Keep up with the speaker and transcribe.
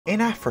In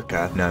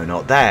Africa, no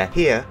not there,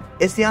 here,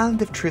 is the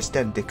island of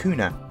Tristan da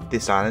Cunha.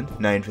 This island,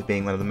 known for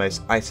being one of the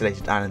most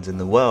isolated islands in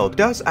the world,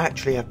 does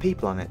actually have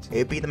people on it. It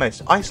would be the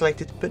most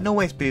isolated, but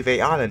Norway's Bouvet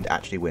Island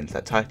actually wins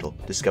that title.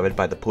 Discovered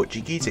by the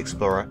Portuguese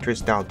explorer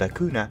Tristan da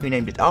Cunha, who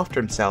named it after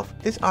himself,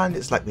 this island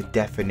is like the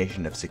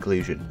definition of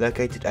seclusion.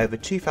 Located over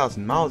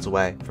 2,000 miles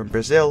away from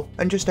Brazil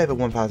and just over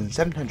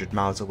 1,700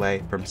 miles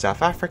away from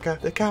South Africa,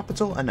 the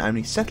capital and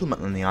only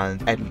settlement on the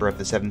island, Edinburgh of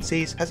the Seven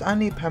Seas, has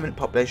only a permanent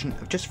population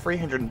of just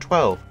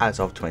 312 as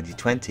of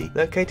 2020,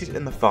 located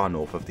in the far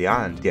north of the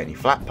island, the only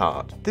flat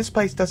part. This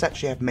place does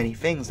actually have many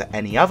things that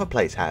any other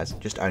place has,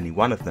 just only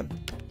one of them.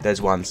 There's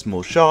one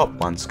small shop,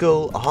 one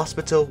school, a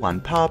hospital,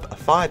 one pub, a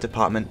fire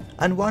department,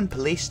 and one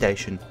police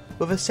station,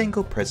 with a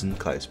single prison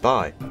close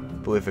by.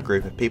 But with a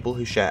group of people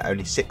who share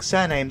only 6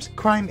 surnames,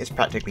 crime is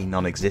practically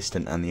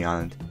non-existent on the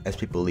island, as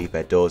people leave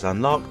their doors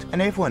unlocked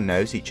and everyone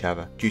knows each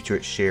other. Due to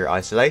its sheer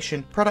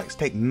isolation, products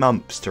take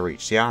months to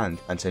reach the island,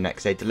 and so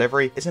next day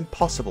delivery is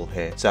impossible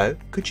here. So,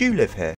 could you live here?